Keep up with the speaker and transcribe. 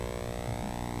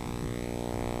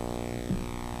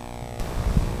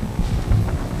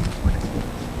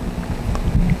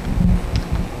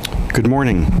Good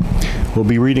morning. We'll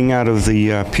be reading out of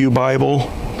the Pew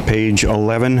Bible, page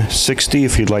 1160.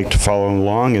 If you'd like to follow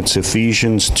along, it's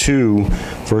Ephesians 2,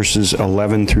 verses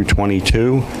 11 through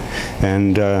 22.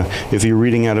 And if you're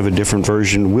reading out of a different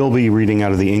version, we'll be reading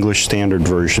out of the English Standard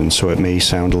Version, so it may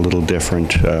sound a little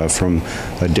different from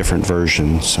a different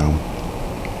version.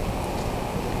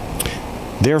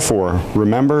 Therefore,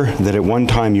 remember that at one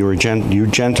time you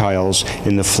Gentiles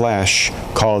in the flesh,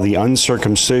 called the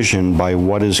uncircumcision by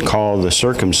what is called the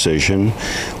circumcision,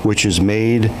 which is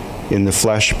made in the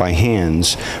flesh by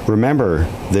hands. Remember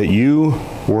that you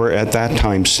were at that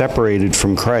time separated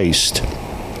from Christ,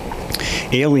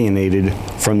 alienated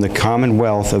from the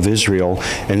commonwealth of Israel,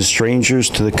 and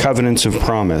strangers to the covenants of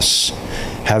promise,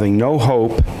 having no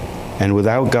hope and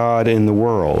without God in the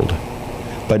world.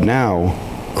 But now,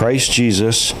 Christ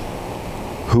Jesus,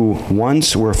 who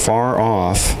once were far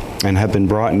off and have been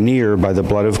brought near by the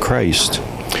blood of Christ.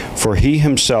 For he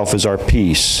himself is our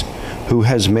peace, who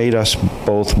has made us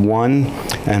both one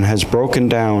and has broken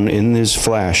down in his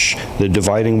flesh the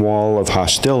dividing wall of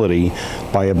hostility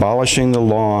by abolishing the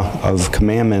law of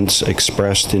commandments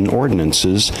expressed in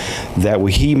ordinances, that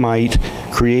he might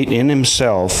create in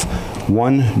himself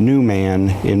one new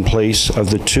man in place of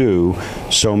the two,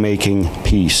 so making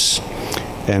peace,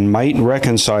 and might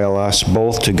reconcile us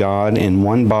both to God in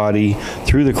one body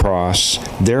through the cross,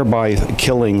 thereby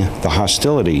killing the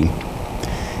hostility.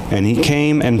 And he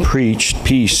came and preached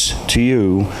peace to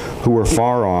you who were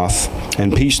far off,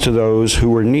 and peace to those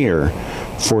who were near.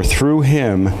 For through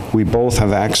him we both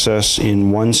have access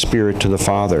in one Spirit to the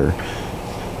Father.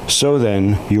 So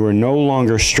then, you are no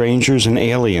longer strangers and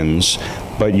aliens,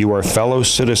 but you are fellow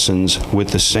citizens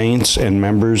with the saints and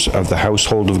members of the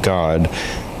household of God,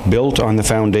 built on the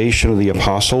foundation of the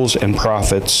apostles and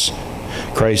prophets,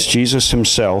 Christ Jesus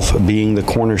himself being the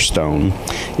cornerstone,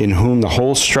 in whom the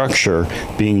whole structure,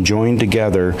 being joined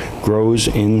together, grows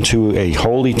into a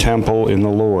holy temple in the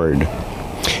Lord.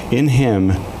 In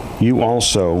him you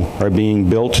also are being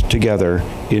built together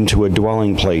into a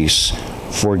dwelling place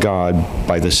for God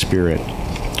by the Spirit.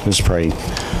 Let's pray.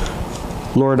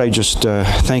 Lord, I just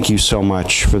thank you so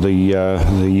much for the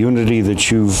unity that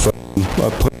you've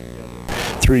put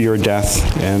through your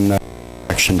death and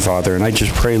action, Father. And I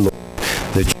just pray, Lord,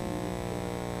 that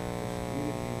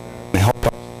you help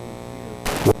us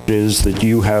what it is that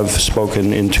you have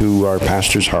spoken into our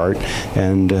pastor's heart,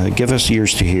 and give us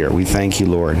ears to hear. We thank you,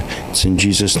 Lord. It's in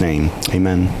Jesus' name.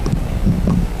 Amen.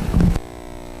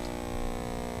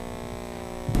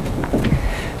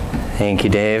 Thank you,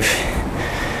 Dave.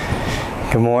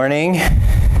 Good morning.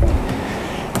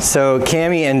 So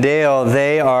Cammie and Dale,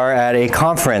 they are at a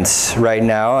conference right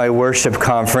now, a worship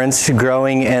conference,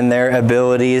 growing in their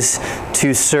abilities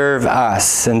to serve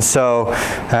us. And so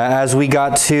as we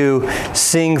got to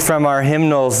sing from our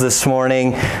hymnals this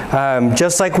morning,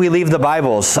 just like we leave the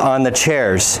Bibles on the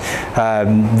chairs,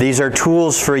 these are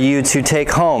tools for you to take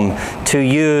home, to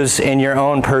use in your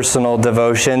own personal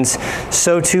devotions.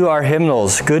 So too are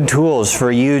hymnals, good tools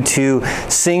for you to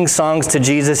sing songs to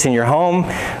Jesus in your home,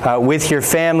 with your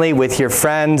family, with your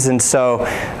friends. And so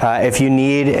if you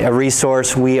need a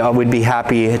resource, we would be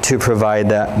happy to provide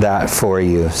that for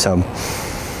you. So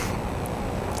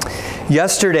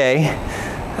yesterday,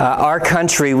 our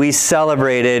country, we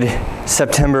celebrated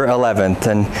September 11th.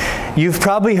 And you've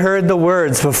probably heard the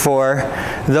words before,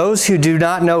 those who do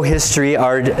not know history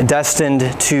are destined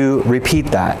to repeat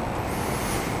that.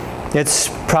 It's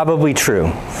probably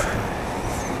true.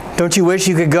 Don't you wish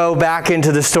you could go back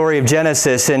into the story of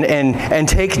Genesis and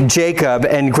take Jacob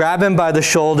and grab him by the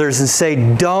shoulders and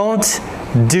say, don't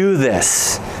do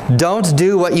this. Don't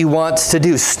do what you want to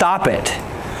do. Stop it.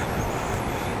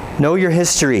 Know your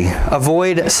history.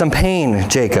 Avoid some pain,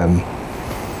 Jacob.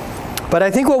 But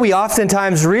I think what we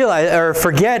oftentimes realize or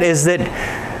forget is that,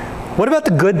 what about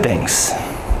the good things?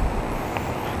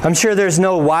 I'm sure there's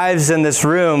no wives in this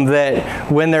room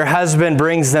that when their husband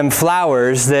brings them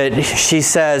flowers that she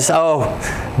says, oh,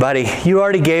 buddy, you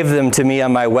already gave them to me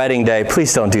on my wedding day.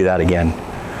 Please don't do that again.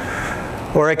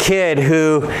 Or a kid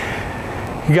who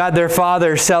got their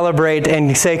father celebrate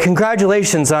and say,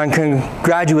 congratulations on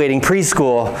graduating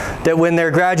preschool, that when they're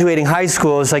graduating high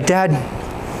school, it's like, Dad,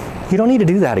 you don't need to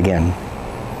do that again.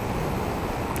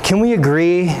 Can we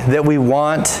agree that we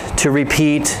want to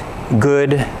repeat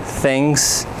good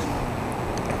things?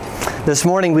 This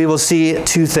morning we will see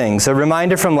two things. A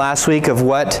reminder from last week of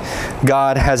what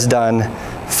God has done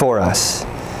for us.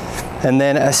 And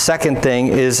then a second thing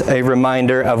is a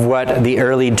reminder of what the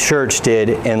early church did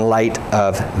in light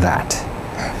of that.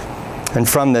 And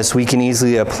from this, we can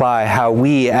easily apply how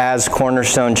we as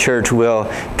Cornerstone Church will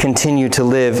continue to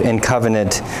live in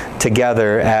covenant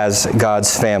together as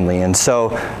God's family. And so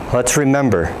let's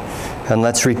remember and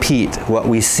let's repeat what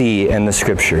we see in the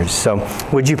Scriptures. So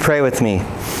would you pray with me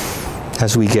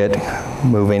as we get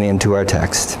moving into our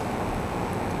text?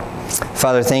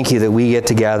 Father, thank you that we get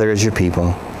to gather as your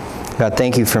people. God,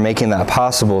 thank you for making that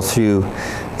possible through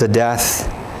the death,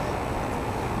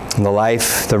 the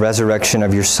life, the resurrection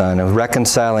of your Son, of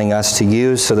reconciling us to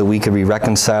you so that we could be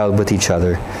reconciled with each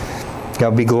other.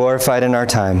 God, be glorified in our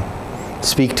time.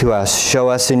 Speak to us. Show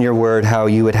us in your word how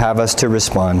you would have us to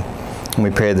respond. And we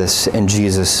pray this in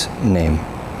Jesus' name.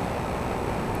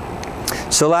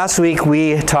 So last week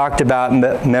we talked about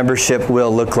membership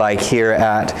will look like here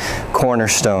at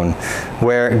Cornerstone,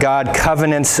 where God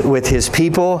covenants with his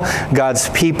people, God's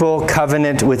people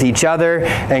covenant with each other,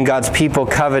 and God's people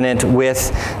covenant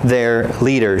with their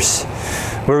leaders.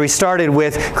 Where we started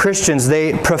with Christians,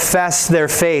 they profess their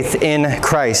faith in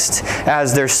Christ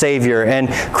as their Savior. And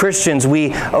Christians,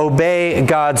 we obey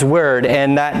God's word,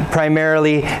 and that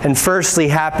primarily and firstly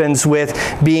happens with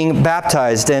being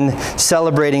baptized and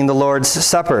celebrating the Lord's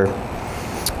Supper.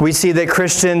 We see that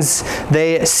Christians,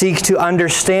 they seek to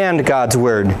understand God's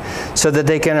word so that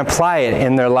they can apply it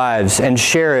in their lives and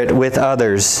share it with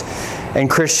others. And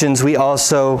Christians, we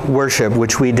also worship,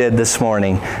 which we did this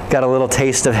morning. Got a little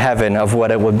taste of heaven of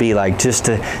what it would be like just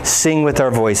to sing with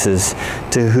our voices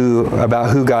about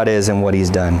who God is and what he's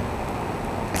done.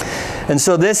 And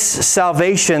so this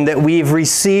salvation that we've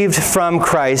received from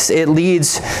Christ, it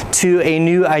leads to a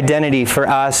new identity for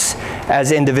us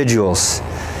as individuals.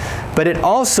 But it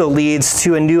also leads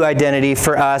to a new identity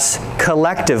for us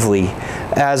collectively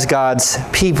as God's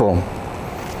people.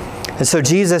 And so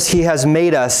Jesus, he has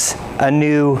made us a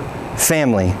new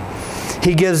family.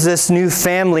 He gives this new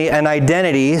family an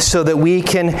identity so that we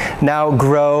can now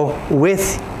grow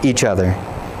with each other.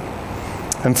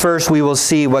 And first we will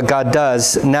see what God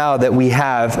does now that we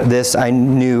have this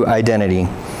new identity.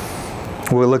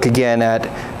 We'll look again at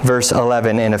verse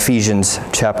 11 in Ephesians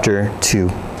chapter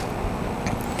 2.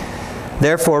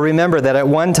 Therefore, remember that at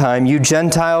one time you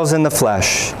Gentiles in the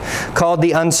flesh, called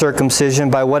the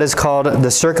uncircumcision by what is called the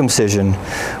circumcision,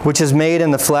 which is made in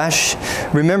the flesh,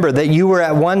 remember that you were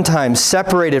at one time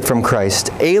separated from Christ,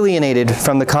 alienated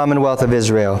from the commonwealth of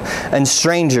Israel, and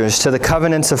strangers to the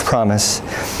covenants of promise,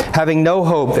 having no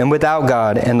hope and without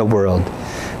God in the world.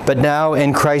 But now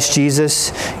in Christ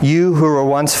Jesus, you who were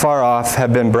once far off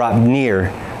have been brought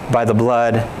near by the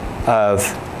blood of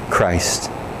Christ.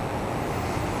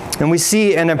 And we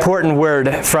see an important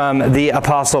word from the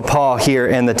Apostle Paul here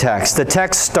in the text. The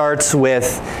text starts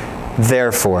with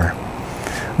therefore.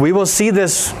 We will see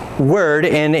this word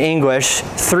in English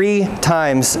 3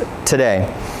 times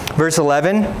today. Verse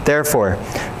 11, therefore.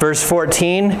 Verse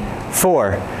 14,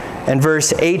 for. And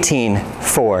verse 18,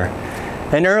 for.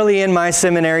 And early in my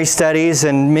seminary studies,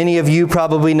 and many of you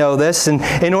probably know this, and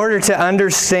in order to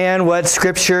understand what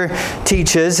Scripture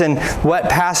teaches and what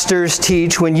pastors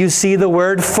teach, when you see the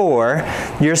word for,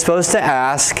 you're supposed to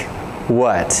ask,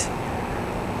 what?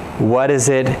 What is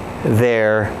it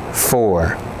there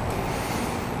for?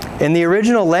 In the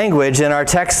original language in our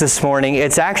text this morning,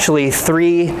 it's actually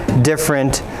 3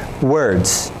 different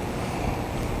words.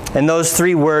 And those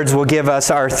 3 words will give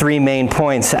us our 3 main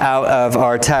points out of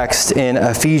our text in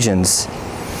Ephesians.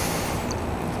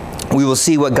 We will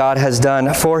see what God has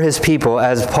done for his people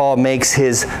as Paul makes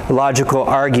his logical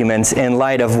arguments in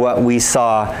light of what we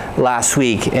saw last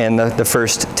week in the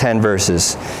first 10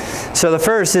 verses. So the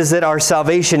first is that our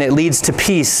salvation, it leads to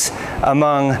peace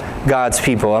among God's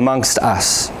people, amongst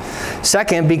us.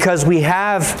 Second, because we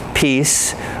have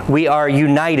peace, we are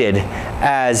united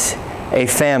as a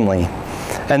family.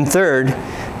 And third,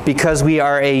 because we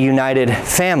are a united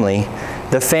family,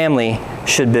 the family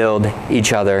should build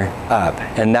each other up.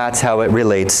 And that's how it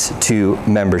relates to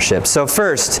membership. So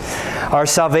first, our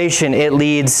salvation, it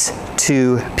leads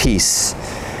to peace.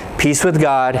 Peace with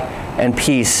God and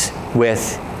peace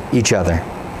with each other.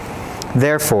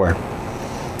 Therefore,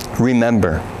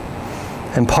 remember.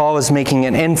 And Paul is making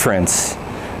an inference,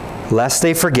 lest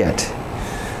they forget.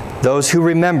 Those who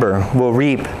remember will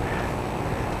reap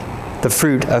the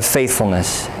fruit of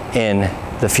faithfulness in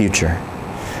the future.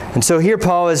 And so here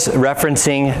Paul is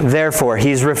referencing therefore.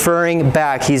 He's referring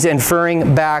back, he's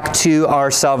inferring back to our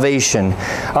salvation,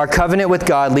 our covenant with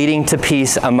God leading to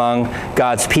peace among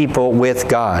God's people with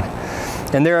God.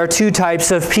 And there are 2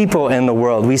 types of people in the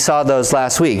world. We saw those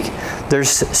last week. There's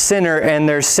sinner and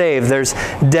there's saved. There's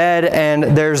dead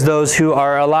and there's those who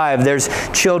are alive. There's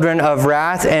children of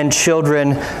wrath and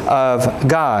children of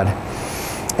God.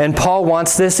 And Paul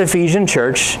wants this Ephesian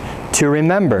church to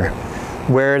remember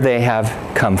where they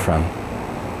have come from.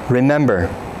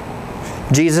 Remember.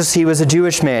 Jesus, he was a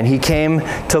Jewish man. He came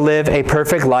to live a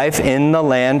perfect life in the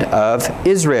land of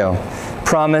Israel,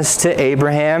 promised to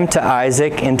Abraham, to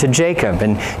Isaac, and to Jacob.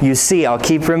 And you see, I'll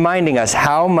keep reminding us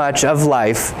how much of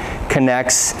life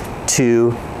connects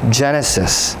to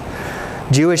Genesis.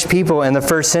 Jewish people in the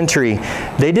first century,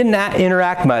 they did not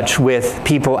interact much with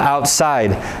people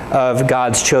outside of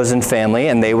God's chosen family,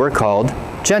 and they were called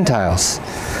Gentiles.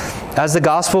 As the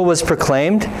gospel was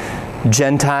proclaimed,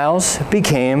 Gentiles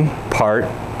became part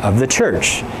of the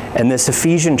church, and this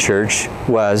Ephesian church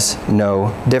was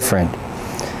no different.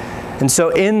 And so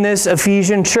in this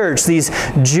Ephesian church, these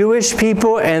Jewish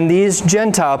people and these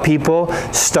Gentile people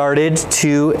started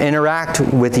to interact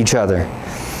with each other.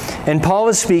 And Paul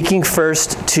is speaking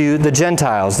first to the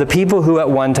Gentiles, the people who at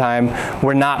one time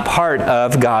were not part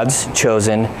of God's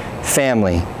chosen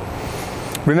family.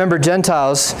 Remember,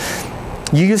 Gentiles,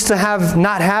 you used to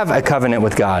not have a covenant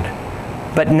with God,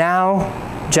 but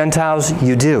now, Gentiles,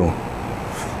 you do.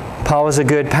 Paul is a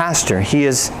good pastor. He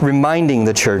is reminding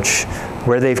the church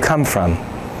where they've come from.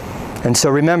 And so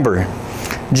remember,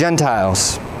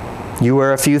 Gentiles, you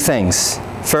were a few things.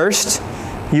 First,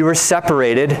 you were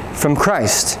separated from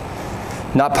Christ,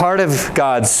 not part of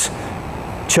God's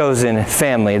chosen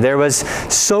family. There was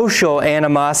social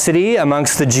animosity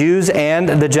amongst the Jews and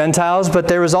the Gentiles, but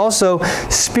there was also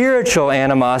spiritual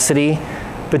animosity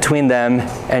between them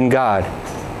and God.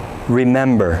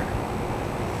 Remember.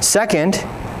 Second,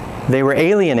 they were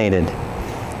alienated.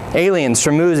 Aliens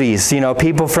from movies,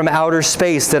 people from outer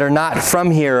space that are not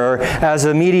from here, or as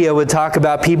the media would talk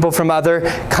about, people from other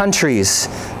countries.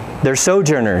 They're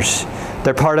sojourners.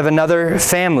 They're part of another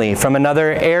family, from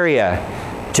another area.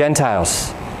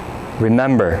 Gentiles.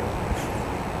 Remember.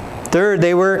 Third,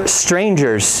 they were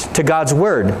strangers to God's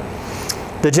Word.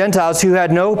 The Gentiles who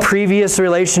had no previous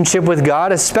relationship with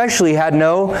God especially had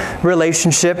no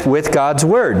relationship with God's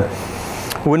Word.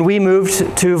 When we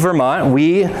moved to Vermont,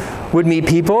 we would meet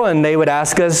people and they would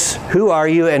ask us, "Who are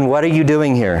you and what are you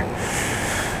doing here?"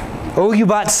 "Oh, you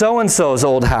bought so-and-so's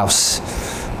old house."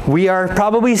 We are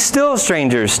probably still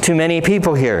strangers to many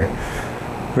people here.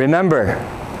 Remember.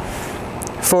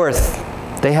 Fourth,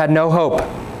 they had no hope.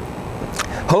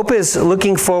 Hope is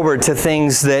looking forward to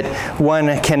things that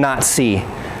one cannot see.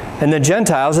 And the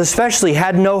Gentiles especially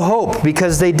had no hope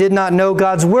because they did not know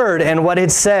God's Word and what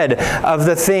it said of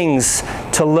the things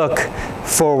to look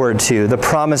forward to, the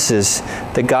promises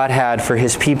that God had for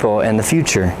His people in the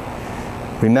future.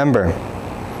 Remember.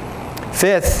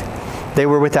 Fifth, they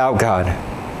were without God.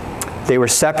 They were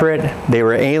separate, they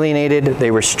were alienated,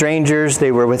 they were strangers,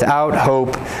 they were without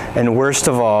hope, and worst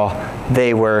of all,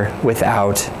 they were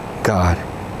without God.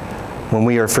 When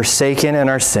we are forsaken in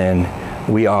our sin,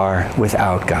 we are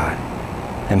without God.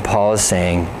 And Paul is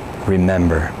saying,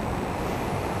 remember.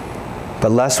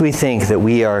 But lest we think that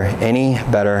we are any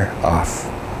better off,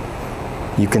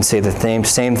 you can say the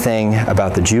same thing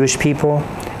about the Jewish people,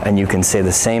 and you can say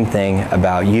the same thing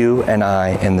about you and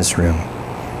I in this room.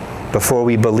 Before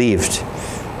we believed,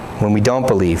 when we don't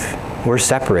believe, we're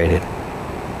separated.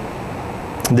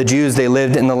 The Jews, they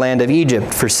lived in the land of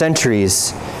Egypt for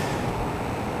centuries.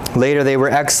 Later, they were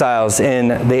exiles in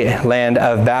the land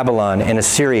of Babylon and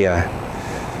Assyria.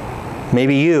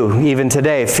 Maybe you, even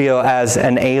today, feel as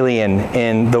an alien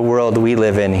in the world we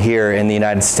live in here in the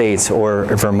United States or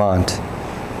Vermont.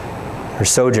 Or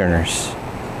sojourners,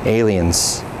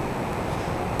 aliens.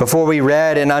 Before we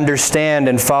read and understand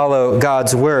and follow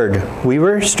God's Word, we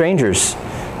were strangers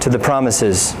to the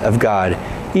promises of God.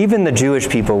 Even the Jewish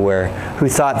people were, who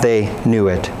thought they knew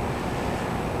it.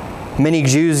 Many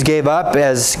Jews gave up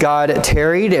as God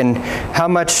tarried, and how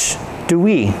much do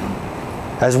we,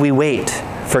 as we wait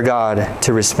for God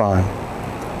to respond?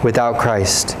 Without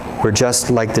Christ, we're just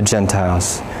like the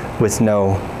Gentiles, with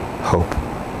no hope.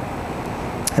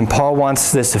 And Paul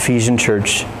wants this Ephesian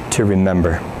church to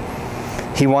remember.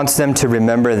 He wants them to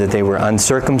remember that they were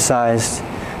uncircumcised,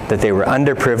 that they were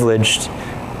underprivileged,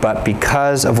 but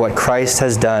because of what Christ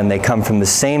has done, they come from the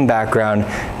same background,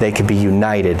 they could be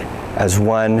united as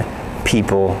one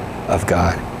people of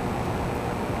God.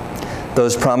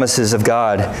 Those promises of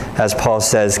God, as Paul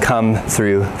says, come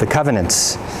through the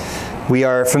covenants. We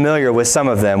are familiar with some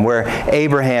of them, where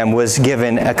Abraham was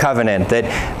given a covenant that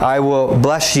I will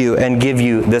bless you and give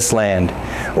you this land.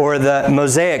 Or the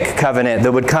Mosaic covenant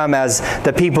that would come as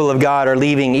the people of God are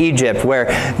leaving Egypt, where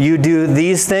you do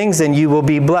these things and you will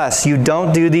be blessed. You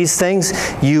don't do these things,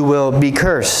 you will be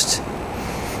cursed.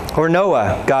 Or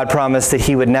Noah, God promised that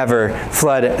he would never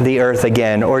flood the earth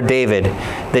again. Or David,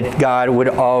 that God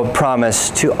would promise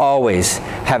to always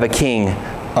have a king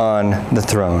on the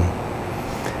throne.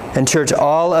 And church,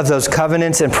 all of those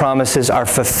covenants and promises are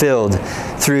fulfilled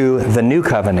through the new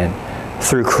covenant,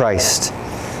 through Christ.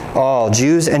 All,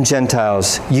 Jews and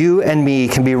Gentiles, you and me,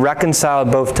 can be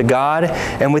reconciled both to God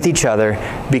and with each other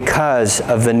because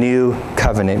of the new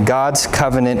covenant, God's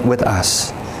covenant with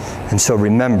us. And so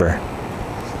remember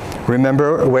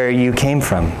where you came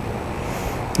from.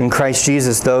 In Christ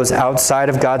Jesus, those outside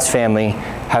of God's family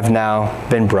have now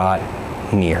been brought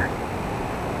near.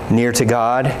 Near to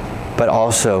God, but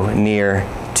also near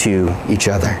to each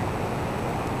other.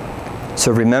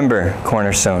 So remember,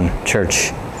 Cornerstone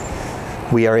Church,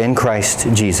 we are in Christ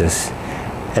Jesus.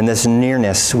 And this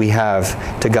nearness we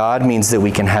have to God means that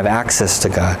we can have access to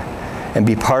God and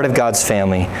be part of God's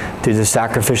family through the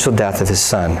sacrificial death of His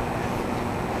Son.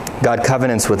 God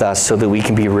covenants with us so that we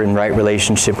can be in right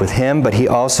relationship with Him, but He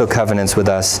also covenants with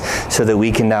us so that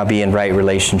we can now be in right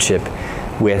relationship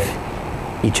with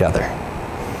each other.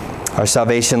 Our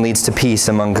salvation leads to peace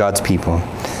among God's people.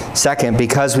 Second,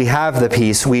 because we have the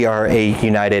peace, we are a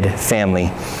united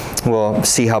family. We'll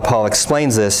see how Paul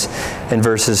explains this in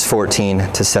verses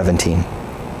 14 to 17.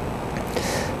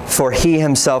 For He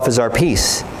Himself is our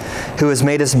peace, who has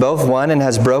made us both one and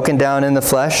has broken down in the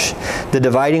flesh the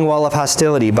dividing wall of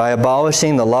hostility by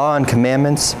abolishing the law and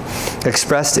commandments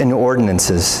expressed in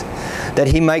ordinances, that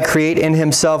He might create in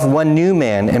Himself one new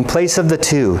man in place of the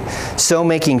two, so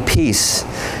making peace,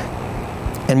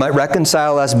 and might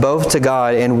reconcile us both to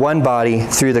God in one body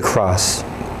through the cross,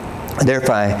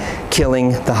 thereby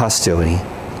killing the hostility.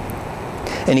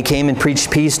 And He came and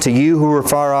preached peace to you who were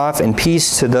far off and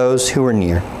peace to those who were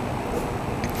near.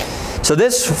 So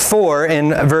this "for"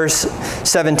 in verse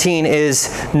 17 is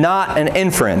not an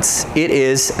inference. It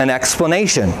is an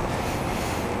explanation.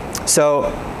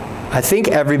 So I think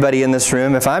everybody in this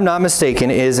room, if I'm not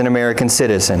mistaken, is an American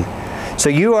citizen. So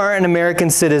you are an American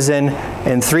citizen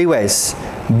in three ways.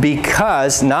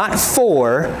 Because, not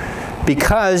for,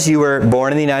 because you were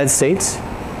born in the United States,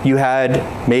 you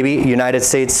had maybe United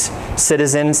States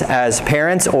citizens as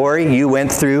parents, or you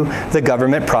went through the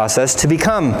government process to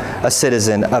become a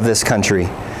citizen of this country.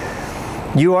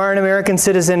 You are an American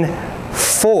citizen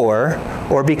for,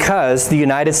 or because the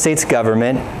United States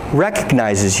government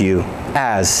recognizes you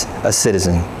as a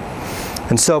citizen.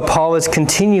 And so Paul is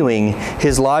continuing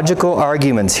his logical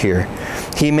arguments here.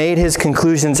 He made his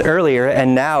conclusions earlier,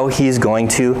 and now he's going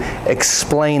to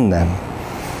explain them.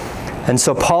 And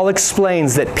so Paul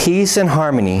explains that peace and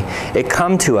harmony, it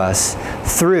come to us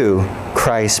through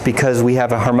Christ because we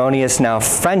have a harmonious now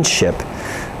friendship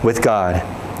with God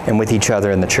and with each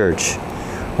other in the church,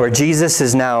 where Jesus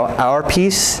is now our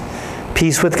peace,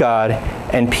 peace with God,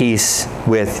 and peace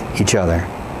with each other.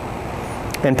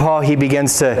 And Paul, he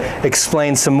begins to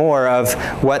explain some more of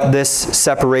what this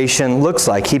separation looks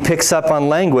like. He picks up on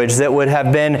language that would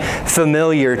have been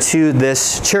familiar to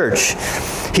this church.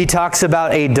 He talks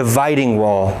about a dividing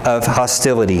wall of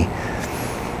hostility,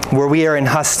 where we are in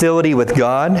hostility with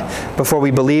God before we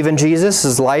believe in Jesus,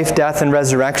 His life, death, and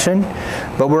resurrection,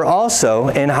 but we're also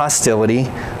in hostility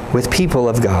with people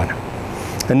of God.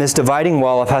 And this dividing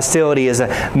wall of hostility is a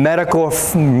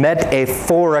metaphorical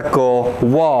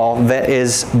wall that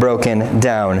is broken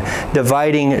down,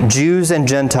 dividing Jews and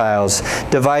Gentiles,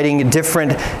 dividing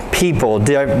different people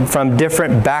from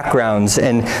different backgrounds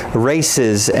and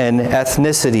races and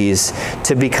ethnicities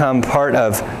to become part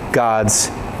of God's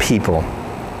people.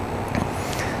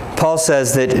 Paul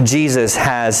says that Jesus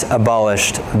has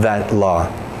abolished that law.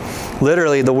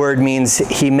 Literally, the word means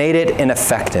He made it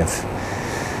ineffective.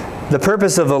 The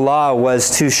purpose of the law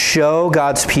was to show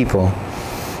God's people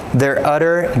their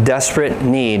utter, desperate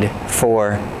need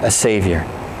for a Savior.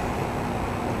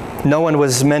 No one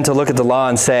was meant to look at the law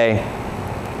and say,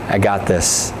 I got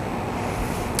this.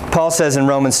 Paul says in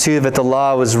Romans 2 that the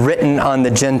law was written on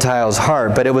the Gentiles'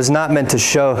 heart, but it was not meant to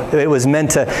show, it was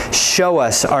meant to show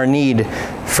us our need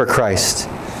for Christ.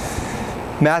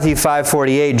 Matthew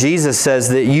 5:48, Jesus says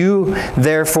that you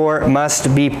therefore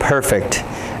must be perfect,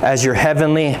 as your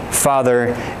heavenly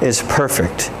Father is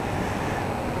perfect.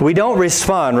 We don't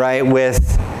respond, right,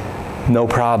 with no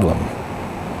problem.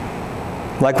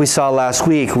 Like we saw last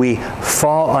week, we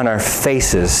fall on our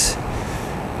faces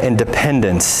in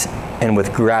dependence and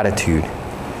with gratitude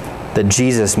that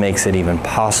Jesus makes it even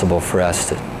possible for us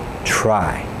to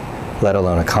try, let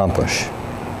alone accomplish.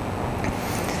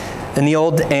 In the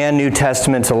Old and New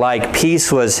Testaments alike,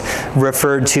 peace was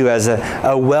referred to as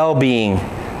a well-being,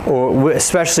 or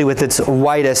especially with its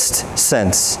widest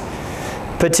sense.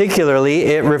 Particularly,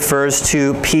 it refers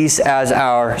to peace as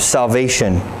our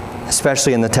salvation,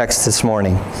 especially in the text this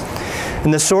morning.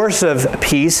 And the source of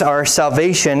peace, our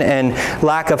salvation and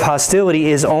lack of hostility,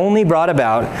 is only brought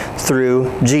about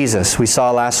through Jesus. We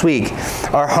saw last week.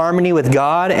 Our harmony with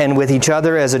God and with each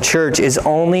other as a church is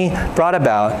only brought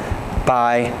about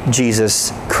by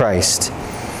Jesus Christ.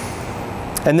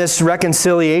 And this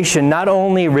reconciliation not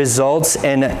only results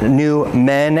in new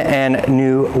men and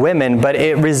new women, but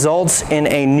it results in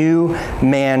a new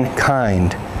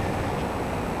mankind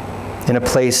in a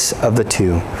place of the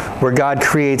two, where God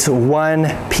creates one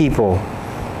people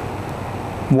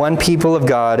of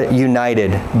God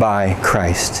united by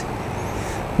Christ.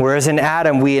 Whereas in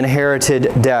Adam we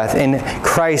inherited death, in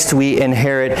Christ we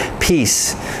inherit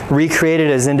peace, recreated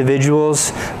as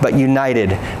individuals, but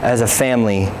united as a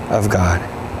family of God.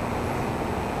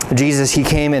 Jesus, he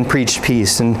came and preached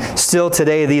peace, and still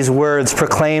today these words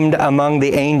proclaimed among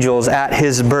the angels at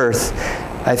his birth,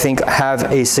 I think,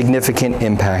 have a significant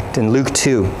impact. In Luke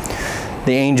 2,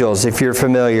 the angels, if you're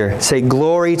familiar, say,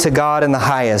 "Glory to God in the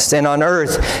highest, and on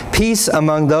earth peace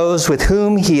among those with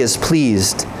whom he is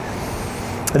pleased."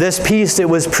 This peace, it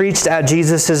was preached at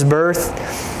Jesus' birth,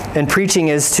 and preaching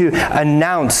is to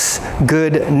announce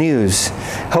good news.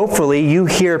 Hopefully, you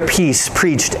hear peace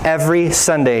preached every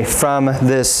Sunday from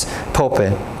this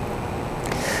pulpit.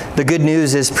 The good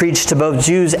news is preached to both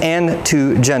Jews and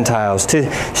to Gentiles,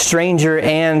 to stranger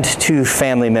and to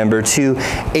family member, to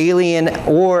alien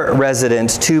or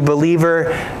resident, to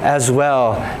believer as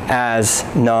well as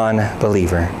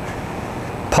non-believer.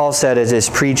 Paul said it is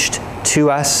preached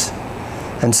to us,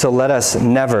 and so let us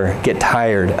never get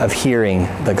tired of hearing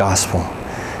the gospel,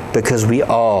 because we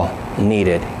all need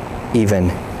it,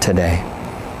 even today.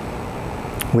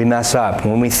 We mess up.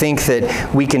 When we think that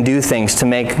we can do things to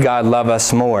make God love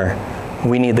us more,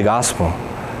 we need the gospel.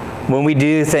 When we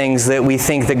do things that we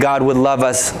think that God would love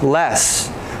us less,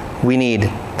 we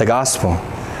need the gospel.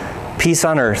 Peace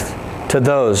on earth to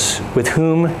those with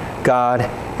whom God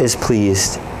is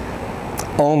pleased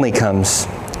only comes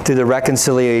through the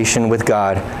reconciliation with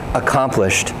God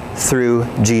accomplished through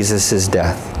Jesus'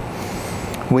 death.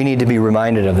 We need to be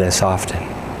reminded of this often.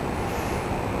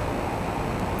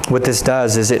 What this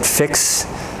does is it fixes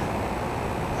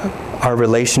our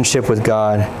relationship with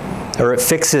God, or it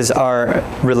fixes our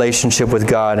relationship with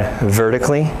God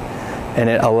vertically, and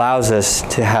it allows us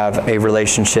to have a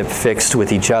relationship fixed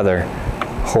with each other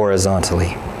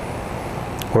horizontally,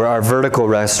 where our vertical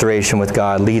restoration with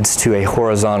God leads to a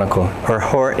horizontal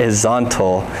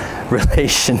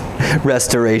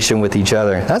restoration with each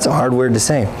other. That's a hard word to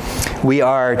say. We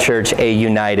are, church, a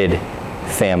united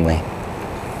family.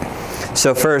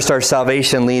 So first, our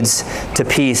salvation leads to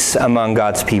peace among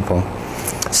God's people.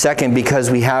 Second,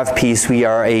 because we have peace, we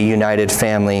are a united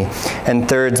family. And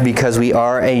third, because we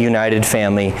are a united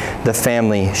family, the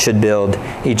family should build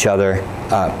each other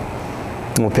up.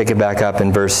 We'll pick it back up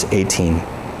in verse 18.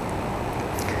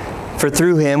 For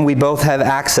through him we both have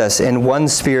access in one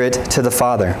Spirit to the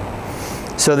Father.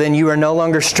 So then you are no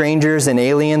longer strangers and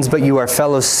aliens, but you are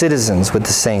fellow citizens with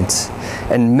the saints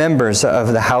and members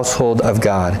of the household of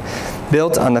God,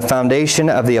 built on the foundation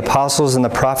of the apostles and the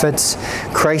prophets,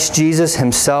 Christ Jesus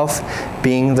himself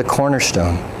being the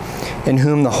cornerstone, in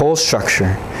whom the whole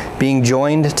structure, being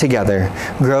joined together,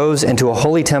 grows into a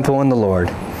holy temple in the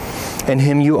Lord. In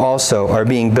him you also are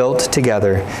being built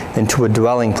together into a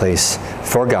dwelling place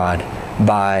for God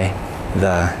by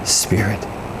the Spirit.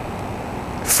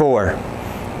 4.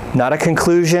 Not a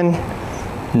conclusion,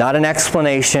 not an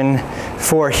explanation,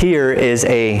 for here is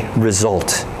a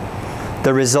result.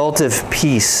 The result of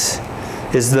peace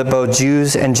is that both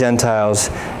Jews and Gentiles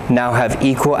now have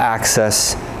equal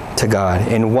access to God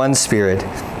in one Spirit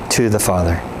to the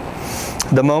Father.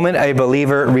 The moment a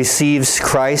believer receives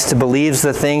Christ, believes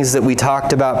the things that we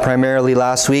talked about primarily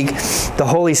last week, the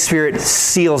Holy Spirit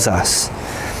seals us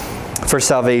for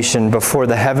salvation before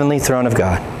the heavenly throne of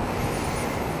God.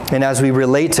 And as we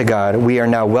relate to God, we are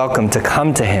now welcome to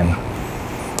come to him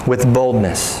with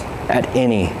boldness at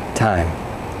any time.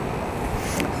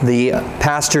 The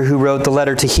pastor who wrote the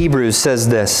letter to Hebrews says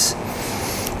this: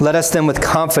 "Let us then with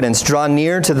confidence draw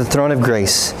near to the throne of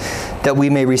grace, that we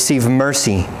may receive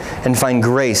mercy and find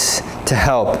grace to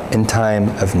help in time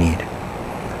of need."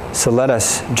 So let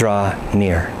us draw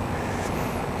near.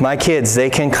 My kids, they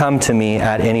can come to me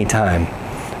at any time.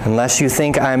 Unless you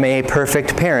think I'm a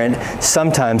perfect parent,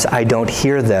 sometimes I don't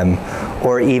hear them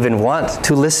or even want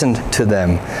to listen to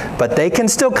them, but they can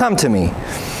still come to me.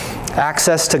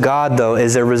 Access to God, though,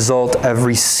 is a result of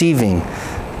receiving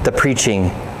the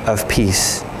preaching of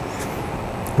peace,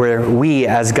 where we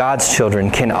as God's children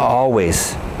can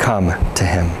always come to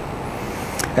him.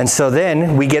 And so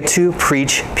then we get to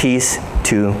preach peace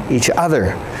to each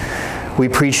other. We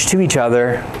preach to each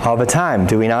other all the time,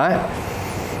 do we not?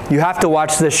 You have to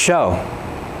watch this show.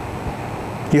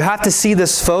 You have to see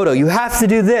this photo. You have to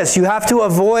do this. You have to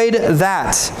avoid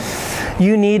that.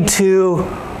 You need to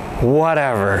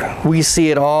whatever. We see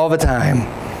it all the time.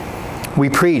 We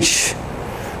preach,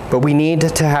 but we need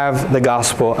to have the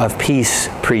gospel of peace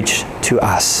preached to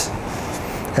us.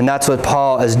 And that's what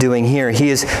Paul is doing here. He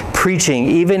is preaching,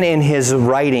 even in his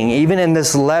writing, even in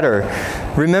this letter.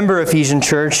 Remember, Ephesian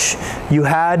church, you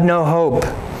had no hope.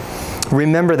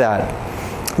 Remember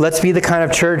that. Let's be the kind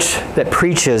of church that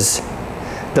preaches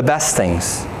the best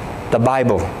things, the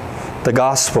Bible, the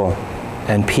gospel,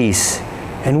 and peace.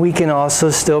 And we can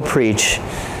also still preach,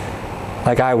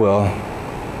 like I will,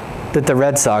 that the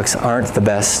Red Sox aren't the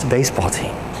best baseball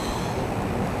team.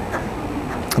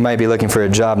 I might be looking for a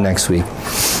job next week.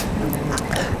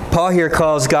 Paul here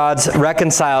calls God's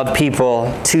reconciled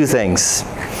people two things: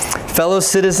 fellow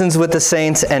citizens with the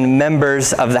saints and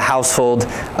members of the household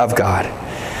of God.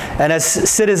 And as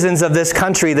citizens of this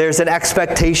country, there's an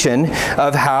expectation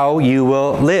of how you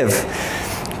will live.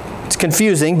 It's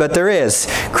confusing, but there is.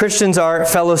 Christians are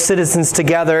fellow citizens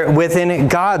together within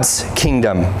God's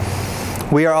kingdom.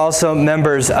 We are also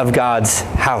members of God's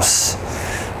house.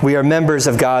 We are members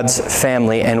of God's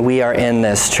family, and we are in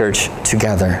this church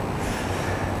together.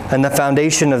 And the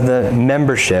foundation of the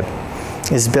membership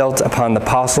is built upon the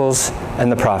apostles and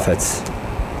the prophets,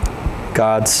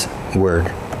 God's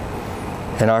word.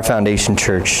 And our foundation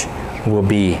church will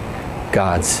be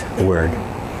God's word.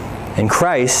 And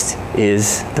Christ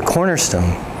is the cornerstone.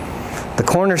 The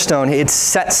cornerstone, it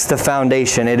sets the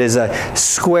foundation. It is a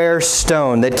square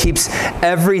stone that keeps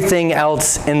everything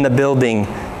else in the building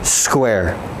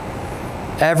square.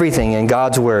 Everything in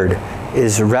God's word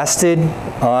is rested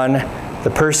on the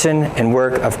person and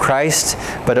work of Christ,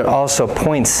 but it also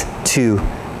points to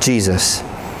Jesus.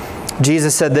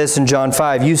 Jesus said this in John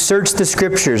 5, "You search the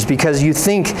scriptures because you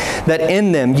think that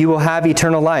in them you will have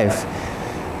eternal life.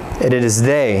 And it is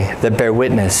they that bear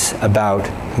witness about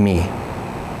me."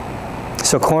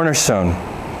 So cornerstone,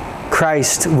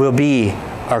 Christ will be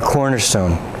our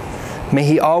cornerstone. May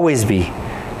he always be.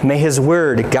 May his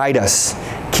word guide us,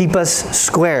 keep us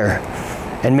square,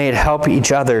 and may it help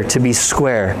each other to be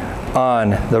square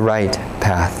on the right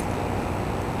path.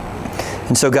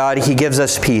 And so God, he gives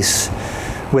us peace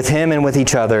with him and with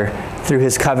each other through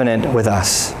his covenant with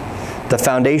us. The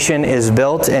foundation is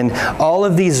built, and all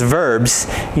of these verbs,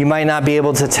 you might not be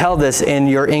able to tell this in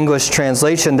your English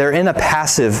translation, they're in a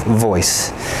passive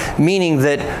voice, meaning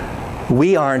that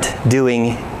we aren't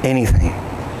doing anything.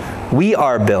 We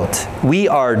are built. We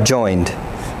are joined.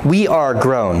 We are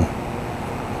grown.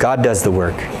 God does the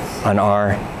work on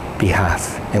our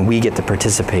behalf, and we get to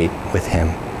participate with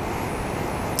him.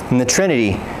 And the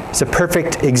Trinity is a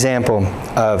perfect example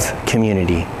of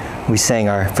community. We sang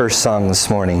our first song this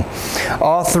morning.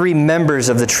 All three members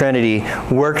of the Trinity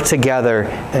work together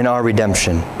in our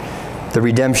redemption, the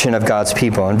redemption of God's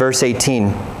people. In verse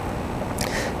 18,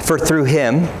 "For through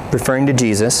him," referring to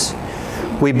Jesus,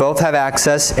 "we both have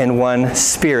access in one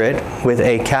Spirit," with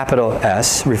a capital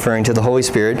S, referring to the Holy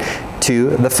Spirit,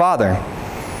 "to the Father."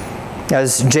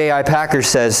 As J.I. Packer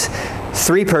says,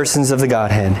 three persons of the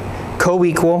Godhead,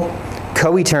 co-equal,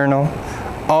 co-eternal,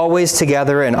 always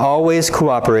together and always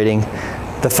cooperating,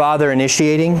 the Father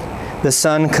initiating, the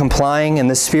Son complying, and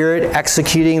the Spirit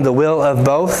executing the will of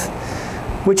both,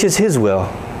 which is his will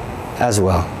as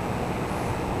well.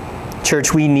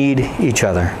 Church, we need each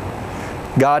other.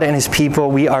 God and his people,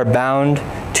 we are bound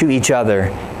to each other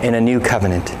in a new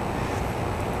covenant.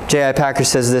 J.I. Packer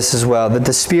says this as well, that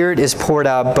the Spirit is poured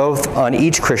out both on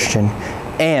each Christian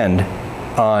and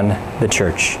on the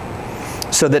church,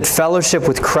 so that fellowship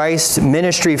with Christ,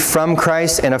 ministry from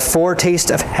Christ, and a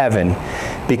foretaste of heaven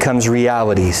becomes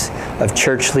realities of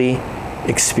churchly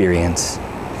experience.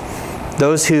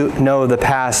 Those who know the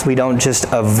past, we don't just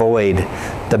avoid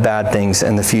the bad things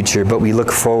in the future, but we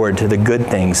look forward to the good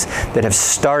things that have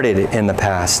started in the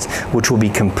past, which will be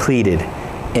completed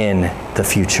in the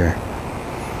future.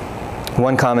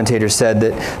 One commentator said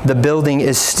that the building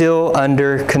is still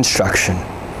under construction.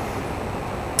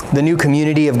 The new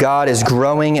community of God is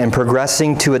growing and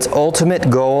progressing to its ultimate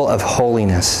goal of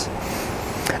holiness,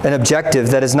 an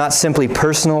objective that is not simply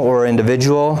personal or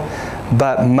individual,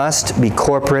 but must be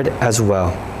corporate as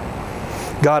well.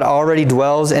 God already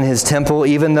dwells in his temple,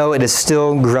 even though it is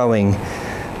still growing,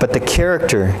 but the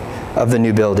character of the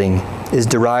new building is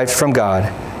derived from God,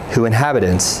 who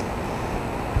inhabits.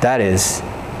 That is,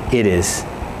 it is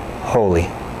holy.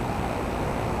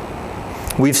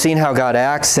 We've seen how God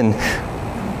acts, and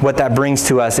what that brings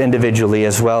to us individually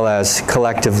as well as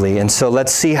collectively. And so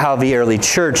let's see how the early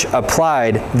church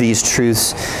applied these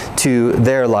truths to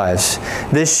their lives.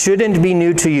 This shouldn't be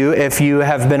new to you if you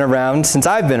have been around since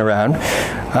I've been around.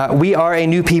 We are a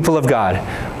new people of God.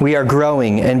 We are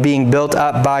growing and being built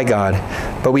up by God,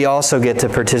 but we also get to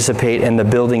participate in the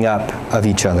building up of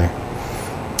each other.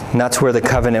 And that's where the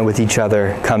covenant with each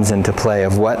other comes into play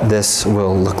of what this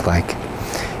will look like.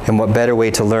 And what better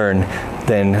way to learn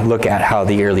than look at how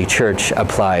the early church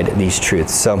applied these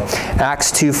truths. So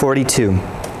Acts 2:42.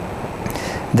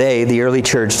 They, the early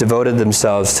church, devoted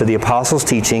themselves to the apostles'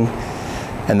 teaching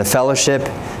and the fellowship,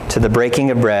 to the breaking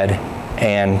of bread,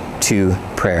 and to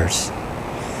prayers.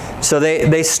 So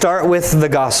they start with the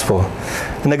gospel.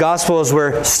 And the gospel, as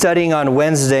we're studying on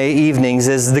Wednesday evenings,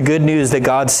 is the good news that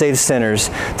God saves sinners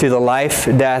through the life,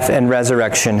 death, and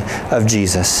resurrection of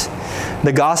Jesus.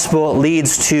 The gospel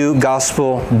leads to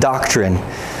gospel doctrine.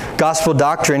 Gospel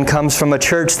doctrine comes from a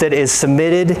church that is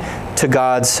submitted to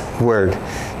God's word,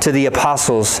 to the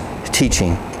apostles'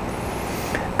 teaching.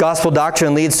 Gospel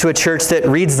doctrine leads to a church that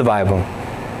reads the Bible,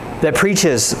 that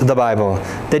preaches the Bible,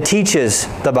 that teaches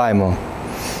the Bible.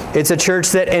 It's a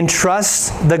church that entrusts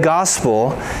the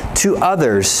gospel to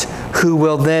others who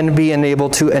will then be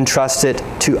enabled to entrust it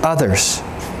to others.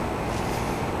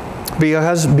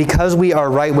 Because we are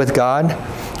right with God,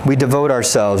 we devote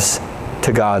ourselves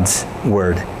to God's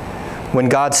word. When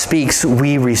God speaks,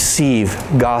 we receive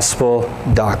gospel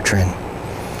doctrine.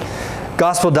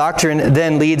 Gospel doctrine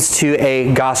then leads to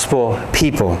a gospel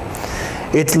people.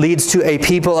 It leads to a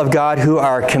people of God who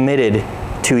are committed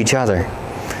to each other,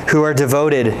 who are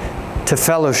devoted to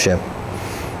fellowship.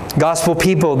 Gospel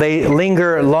people, they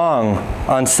linger long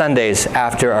on Sundays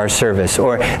after our service,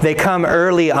 or they come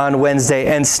early on Wednesday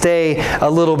and stay a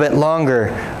little bit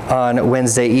longer on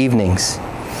Wednesday evenings.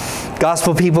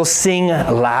 Gospel people sing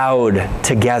loud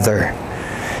together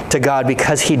to God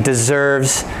because He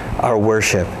deserves our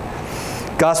worship.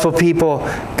 Gospel people,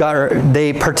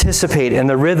 they participate in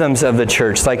the rhythms of the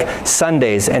church, like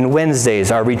Sundays and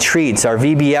Wednesdays, our retreats, our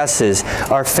VBSs,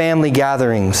 our family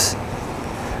gatherings.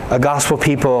 A gospel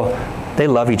people, they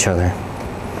love each other.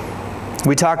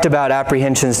 We talked about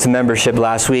apprehensions to membership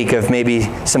last week of maybe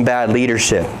some bad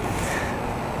leadership.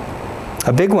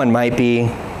 A big one might be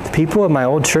the people of my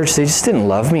old church, they just didn't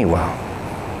love me well.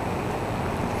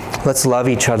 Let's love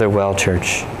each other well,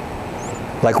 church,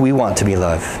 like we want to be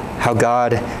loved, how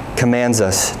God commands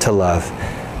us to love.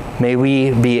 May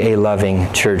we be a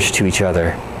loving church to each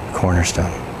other,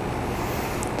 Cornerstone.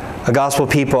 A gospel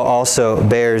people also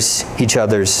bears each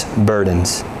other's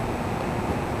burdens.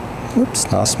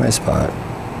 Oops, lost my spot.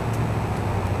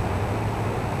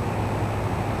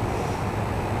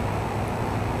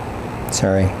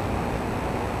 Sorry.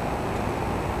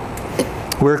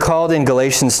 We're called in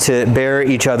Galatians to bear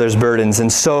each other's burdens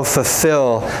and so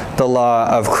fulfill the law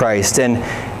of Christ. And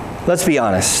let's be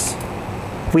honest,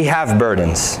 we have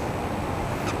burdens.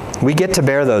 We get to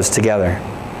bear those together.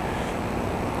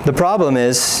 The problem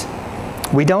is,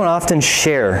 we don't often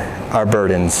share our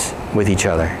burdens with each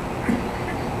other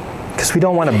because we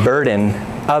don't want to burden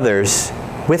others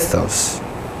with those.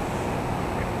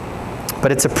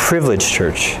 But it's a privilege,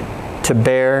 church, to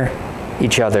bear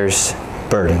each other's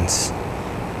burdens.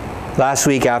 Last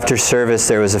week after service,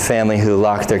 there was a family who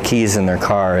locked their keys in their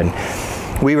car, and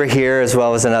we were here as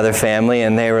well as another family,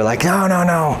 and they were like,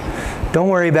 no, don't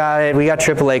worry about it. We got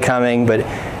AAA coming. But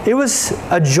it was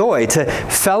a joy to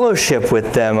fellowship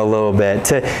with them a little bit,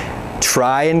 to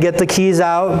try and get the keys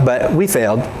out, but we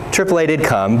failed. AAA did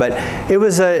come, but it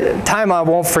was a time I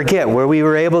won't forget where we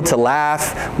were able to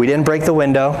laugh. We didn't break the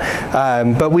window,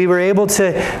 but we were able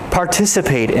to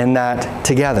participate in that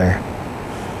together.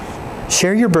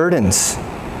 Share your burdens.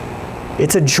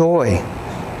 It's a joy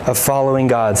of following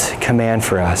God's command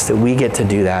for us that we get to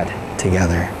do that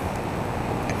together.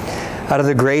 Out of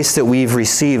the grace that we've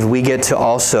received, we get to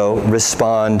also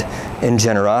respond in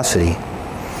generosity.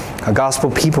 A gospel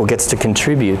people gets to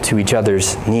contribute to each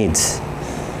other's needs.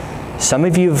 Some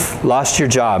of you have lost your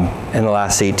job in the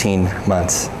last 18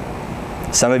 months.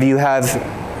 Some of you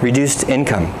have reduced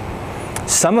income.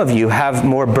 Some of you have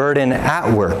more burden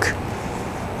at work.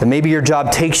 And maybe your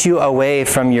job takes you away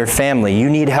from your family. You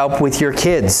need help with your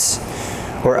kids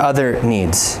or other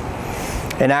needs.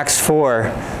 In Acts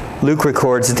 4, Luke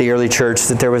records at the early church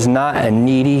that there was not a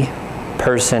needy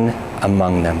person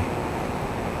among them.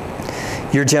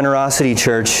 Your generosity,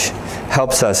 church,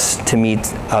 helps us to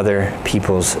meet other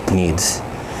people's needs,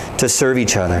 to serve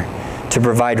each other, to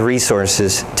provide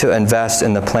resources, to invest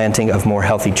in the planting of more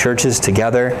healthy churches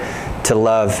together, to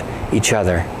love each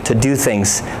other, to do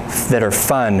things that are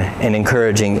fun and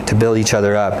encouraging, to build each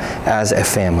other up as a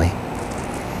family.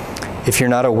 If you're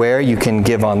not aware, you can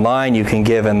give online, you can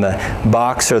give in the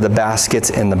box or the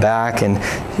baskets in the back,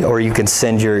 or you can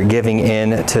send your giving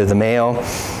in to the mail.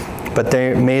 But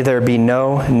may there be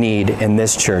no need in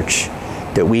this church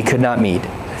that we could not meet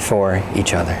for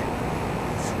each other.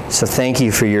 So thank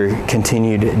you for your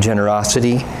continued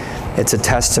generosity. It's a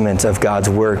testament of God's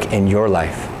work in your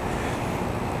life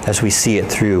as we see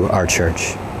it through our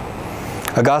church.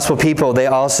 A gospel people, they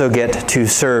also get to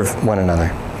serve one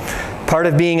another. Part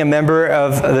of being a member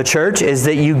of the church is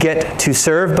that you get to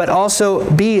serve, but also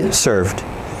be served.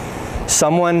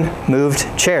 Someone moved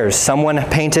chairs. Someone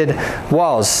painted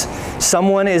walls.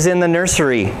 Someone is in the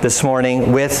nursery this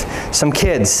morning with some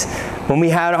kids. When we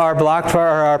had our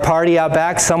our party out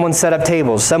back, someone set up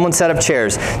tables. Someone set up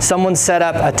chairs. Someone set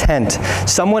up a tent.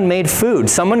 Someone made food.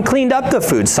 Someone cleaned up the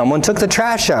food. Someone took the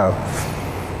trash out.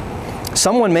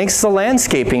 Someone makes the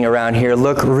landscaping around here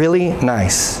look really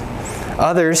nice.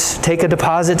 Others take a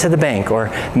deposit to the bank or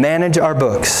manage our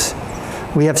books.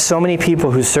 We have so many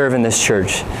people who serve in this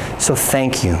church, so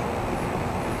thank you.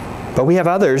 But we have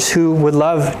others who would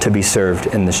love to be served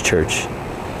in this church,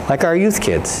 like our youth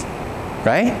kids,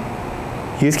 right?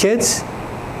 Youth kids?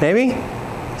 Maybe?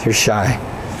 They're shy.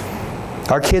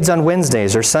 Our kids on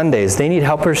Wednesdays or Sundays, they need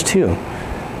helpers too,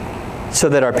 so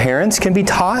that our parents can be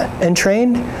taught and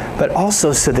trained, but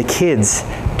also so the kids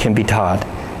can be taught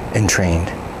and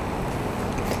trained.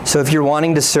 So if you're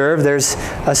wanting to serve, there's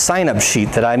a sign-up sheet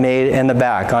that I made in the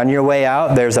back. On your way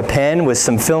out, there's a pen with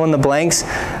some fill-in-the-blanks.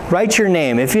 Write your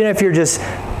name, even if you're just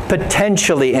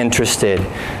potentially interested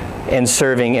in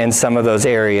serving in some of those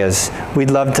areas. We'd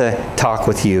love to talk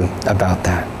with you about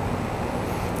that.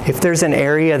 If there's an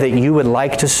area that you would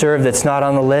like to serve that's not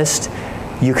on the list,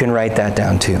 you can write that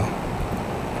down too.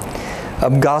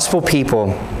 Gospel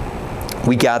people,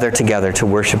 we gather together to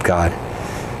worship God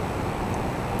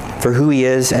for who He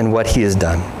is and what He has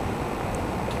done.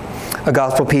 A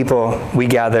gospel people, we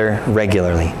gather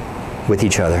regularly with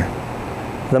each other.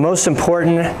 The most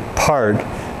important part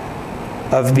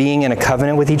of being in a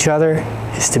covenant with each other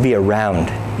is to be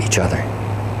around each other.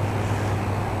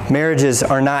 Marriages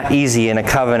are not easy in a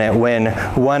covenant when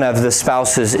one of the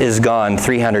spouses is gone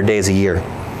 300 days a year.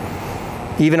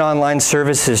 Even online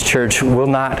services, church, will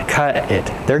not cut it.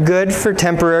 They're good for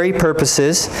temporary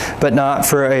purposes, but not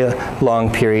for a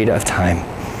long period of time.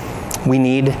 We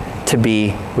need to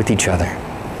be with each other.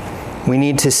 We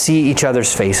need to see each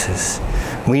other's faces.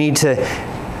 We need to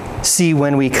see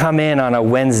when we come in on a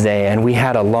Wednesday and we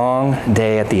had a long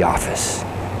day at the office.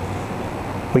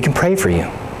 We can pray for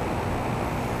you.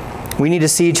 We need to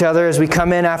see each other as we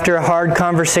come in after a hard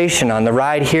conversation on the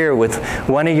ride here with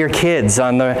one of your kids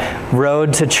on the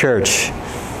road to church.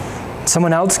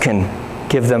 Someone else can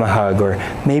give them a hug or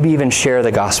maybe even share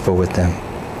the gospel with them.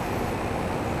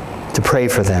 To pray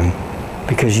for them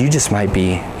because you just might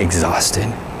be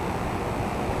exhausted.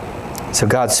 So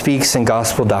God speaks in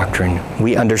gospel doctrine.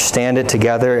 We understand it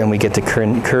together and we get to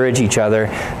encourage each other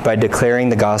by declaring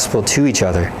the gospel to each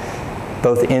other,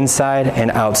 both inside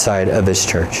and outside of this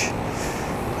church.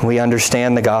 We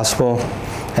understand the gospel,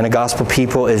 and a gospel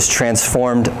people is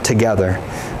transformed together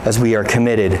as we are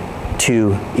committed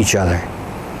to each other.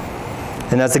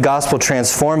 And as the gospel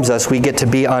transforms us, we get to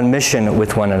be on mission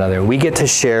with one another. We get to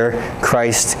share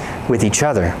Christ with each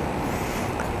other.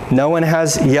 No one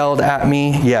has yelled at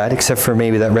me yet, except for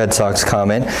maybe that Red Sox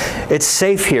comment. It's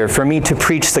safe here for me to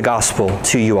preach the gospel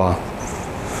to you all.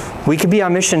 We can be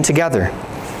on mission together.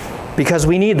 Because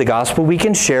we need the gospel, we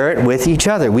can share it with each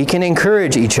other. We can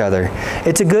encourage each other.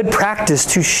 It's a good practice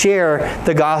to share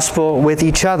the gospel with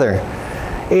each other.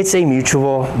 It's a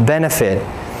mutual benefit.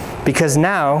 Because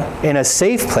now, in a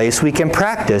safe place, we can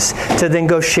practice to then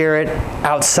go share it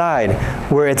outside,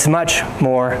 where it's much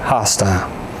more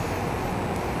hostile.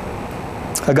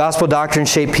 A gospel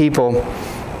doctrine-shaped people,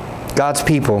 God's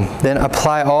people, then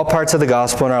apply all parts of the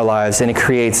gospel in our lives, and it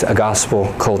creates a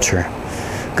gospel culture.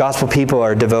 Gospel people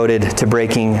are devoted to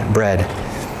breaking bread,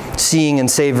 seeing and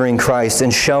savoring Christ,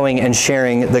 and showing and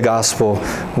sharing the gospel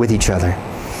with each other.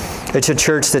 It's a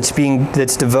church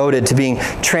that's devoted to being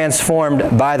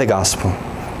transformed by the gospel.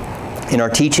 In our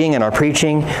teaching and our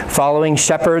preaching, following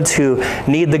shepherds who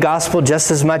need the gospel just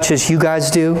as much as you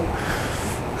guys do.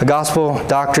 A gospel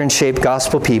doctrine-shaped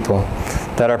gospel people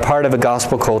that are part of a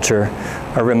gospel culture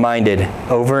are reminded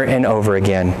over and over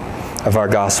again of our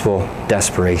gospel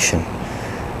desperation,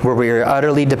 where we are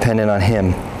utterly dependent on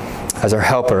Him as our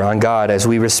helper, on God as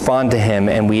we respond to Him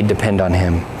and we depend on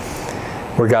Him.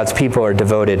 Where God's people are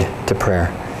devoted to prayer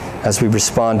as we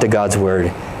respond to God's word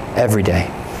every day.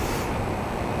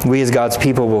 We as God's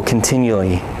people will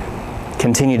continue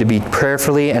to be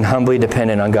prayerfully and humbly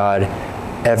dependent on God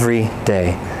every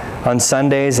day. On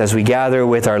Sundays, as we gather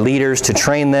with our leaders to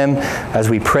train them,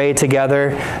 as we pray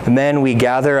together, men, we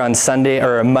gather on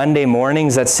Monday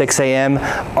mornings at 6 a.m.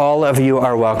 All of you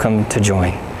are welcome to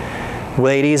join.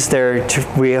 Ladies,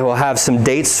 we will have some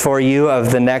dates for you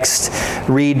of the next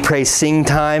Read, Pray, Sing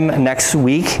time next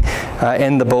week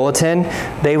in the bulletin.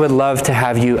 They would love to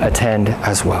have you attend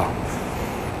as well.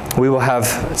 We will have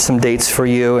some dates for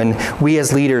you, and we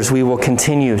as leaders, we will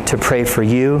continue to pray for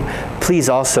you. Please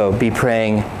also be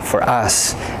praying for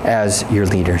us as your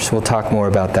leaders. We'll talk more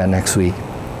about that next week.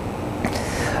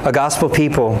 A gospel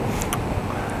people,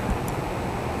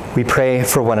 we pray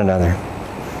for one another.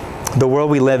 The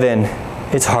world we live in,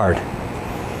 it's hard.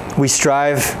 We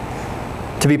strive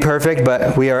to be perfect,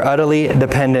 but we are utterly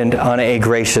dependent on a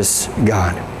gracious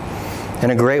God. And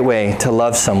a great way to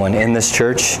love someone in this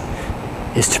church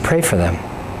is to pray for them.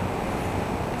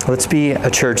 Let's be a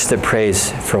church that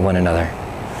prays for one another.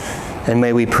 And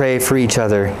may we pray for each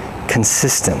other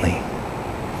consistently.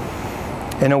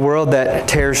 In a world that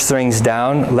tears things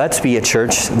down, let's be a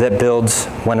church that builds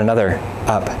one another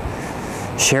up.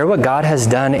 Share what God has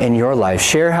done in your life.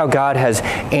 Share how God has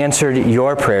answered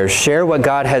your prayers. Share what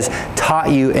God has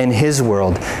taught you in His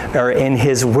world or in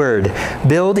His Word.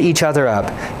 Build each other up.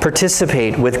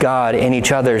 Participate with God in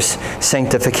each other's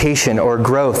sanctification or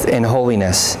growth in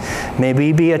holiness. May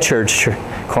we be a church,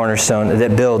 Cornerstone,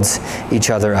 that builds each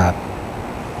other up.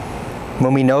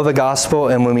 When we know the gospel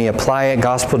and when we apply it,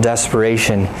 gospel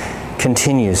desperation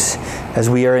continues as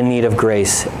we are in need of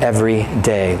grace every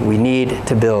day. We need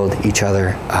to build each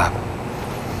other up.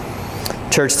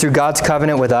 Church, through God's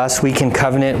covenant with us, we can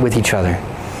covenant with each other.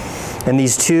 And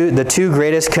the two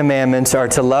greatest commandments are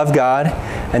to love God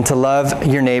and to love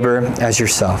your neighbor as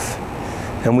yourself.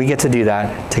 And we get to do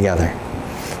that together.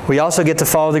 We also get to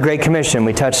follow the Great Commission.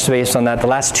 We touched base on that the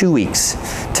last 2 weeks,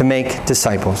 to make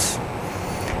disciples.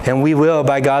 And we will,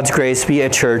 by God's grace, be a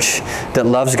church that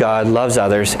loves God, loves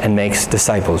others, and makes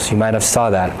disciples. You might have saw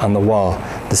that on the wall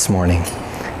this morning.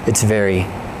 It's very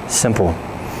simple.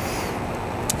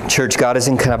 Church, God is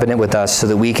in covenant with us so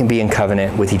that we can be in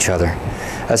covenant with each other.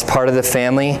 As part of the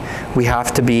family, we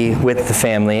have to be with the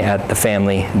family at the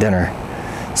family dinner.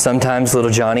 Sometimes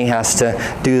little Johnny has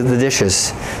to do the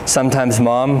dishes. Sometimes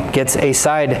mom gets a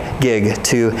side gig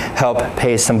to help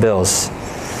pay some bills.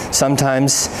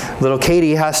 Sometimes little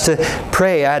Katie has to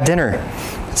pray at dinner.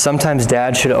 Sometimes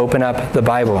dad should open up the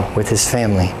Bible with his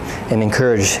family and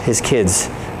encourage his kids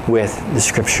with the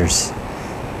scriptures.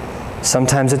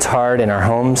 Sometimes it's hard in our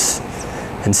homes,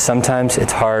 and sometimes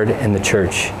it's hard in the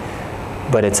church,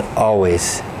 but it's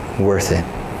always worth it.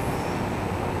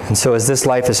 And so as this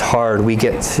life is hard, we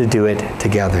get to do it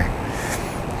together.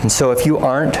 And so if you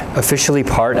aren't officially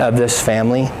part of this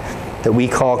family that we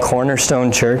call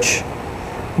Cornerstone Church,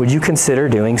 would you consider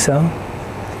doing so?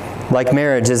 Like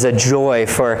marriage is a joy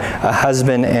for a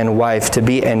husband and wife to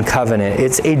be in covenant.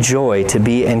 It's a joy to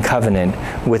be in covenant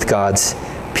with God's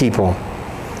people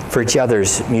for each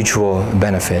other's mutual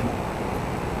benefit.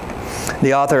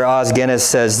 The author Os Guinness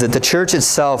says that the church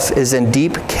itself is in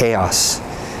deep chaos.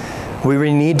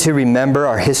 We need to remember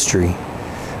our history,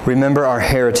 remember our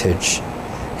heritage,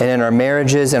 and in our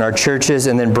marriages and our churches,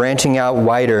 and then branching out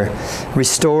wider,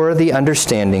 restore the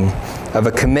understanding of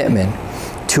a commitment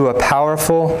to a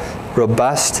powerful,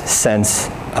 robust sense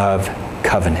of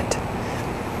covenant.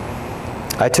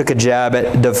 I took a jab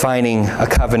at defining a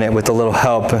covenant with a little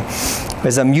help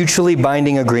as a mutually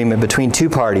binding agreement between two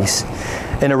parties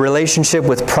in a relationship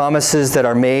with promises that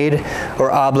are made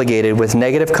or obligated with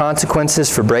negative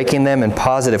consequences for breaking them and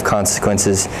positive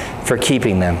consequences for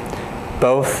keeping them,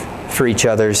 both for each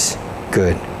other's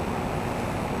good.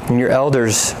 And your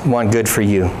elders want good for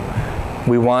you.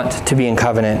 We want to be in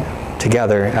covenant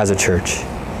together as a church.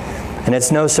 And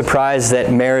it's no surprise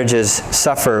that marriages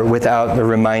suffer without the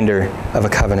reminder of a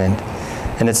covenant.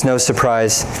 And it's no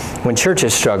surprise when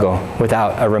churches struggle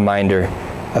without a reminder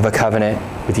of a covenant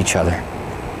with each other.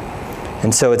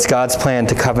 And so it's God's plan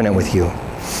to covenant with you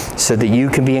so that you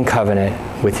can be in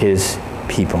covenant with His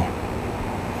people.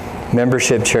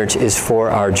 Membership, church, is for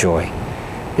our joy.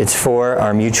 It's for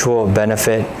our mutual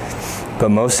benefit, but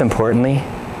most importantly,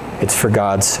 it's for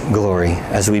God's glory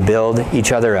as we build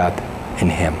each other up in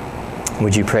Him.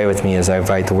 Would you pray with me as I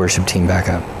invite the worship team back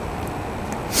up?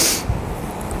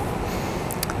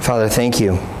 Father, thank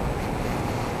you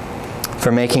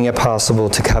for making it possible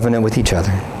to covenant with each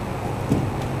other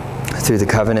through the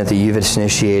covenant that you've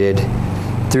initiated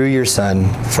through your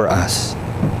Son for us.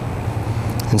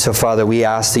 And so, Father, we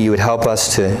ask that you would help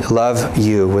us to love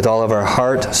you with all of our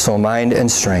heart, soul, mind,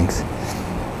 and strength,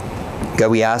 God,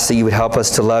 we ask that you would help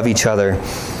us to love each other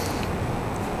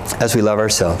as we love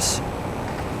ourselves.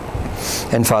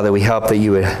 And Father, we ask that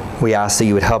you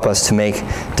would help us to make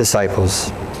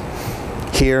disciples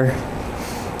here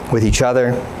with each other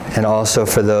and also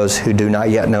for those who do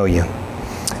not yet know you.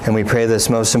 And we pray this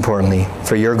most importantly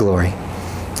for your glory.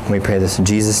 And we pray this in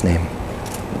Jesus' name.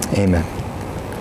 Amen.